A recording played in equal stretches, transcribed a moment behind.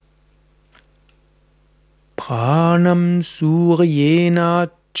Pranam Suryena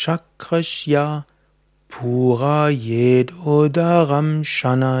Chakrashya Pura Yedodaram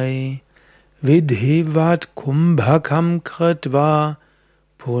Shanai Vidhivat Kumbhakam Kritva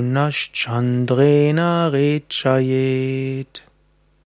Punaschandrena Rechayet.